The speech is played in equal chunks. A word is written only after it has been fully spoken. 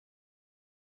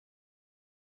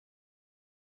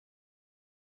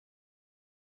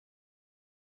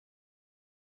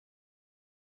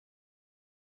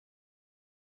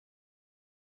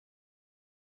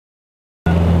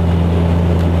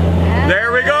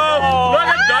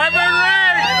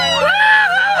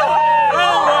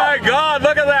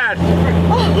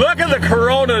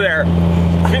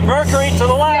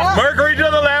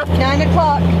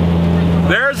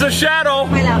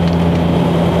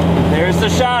the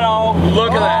shadow.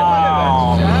 Look at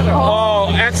that.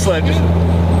 Oh, excellent.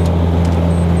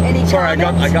 Sorry, I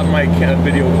got my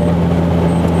video going.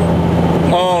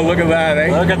 Oh, look at that,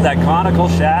 eh? Look at that conical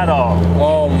shadow.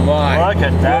 Oh my. Look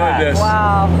at that. Look at this.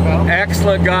 Wow.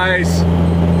 Excellent, guys.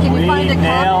 Can you find the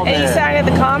nailed comet? it. Any sign of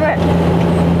the comet?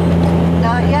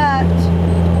 Not yet.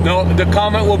 No, the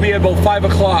comet will be about 5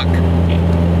 o'clock.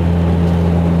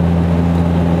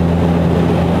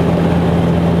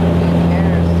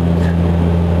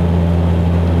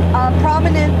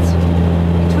 Prominent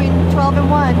between 12 and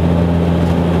 1.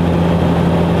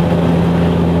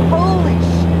 Holy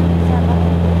shit.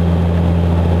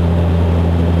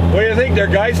 What do you think there,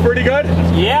 guys? Pretty good?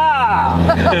 Yeah.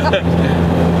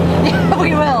 Yeah,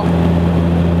 we will.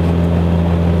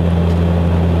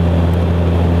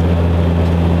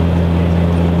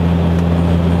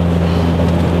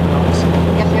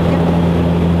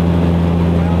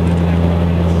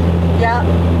 Yep.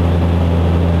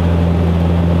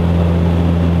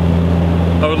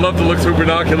 I would love to look through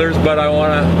binoculars, but I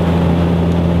want to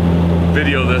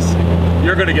video this.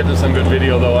 You're going to get some good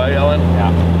video though, eh, Ellen?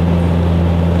 Yeah.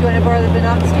 Do you want to borrow the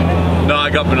binocs, Stephen? No,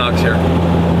 I got binocs here.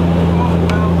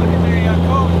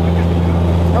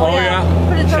 Oh, yeah.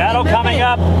 But it's already Shadow moving. coming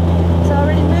up. It's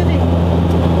already moving.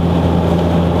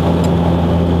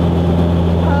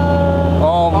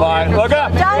 Oh my, look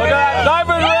at Diamond that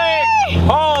diamond ring!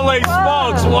 Holy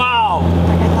smokes, wow!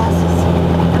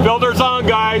 Glasses. Builders on,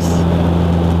 guys.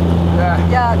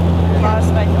 Yeah,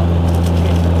 last night.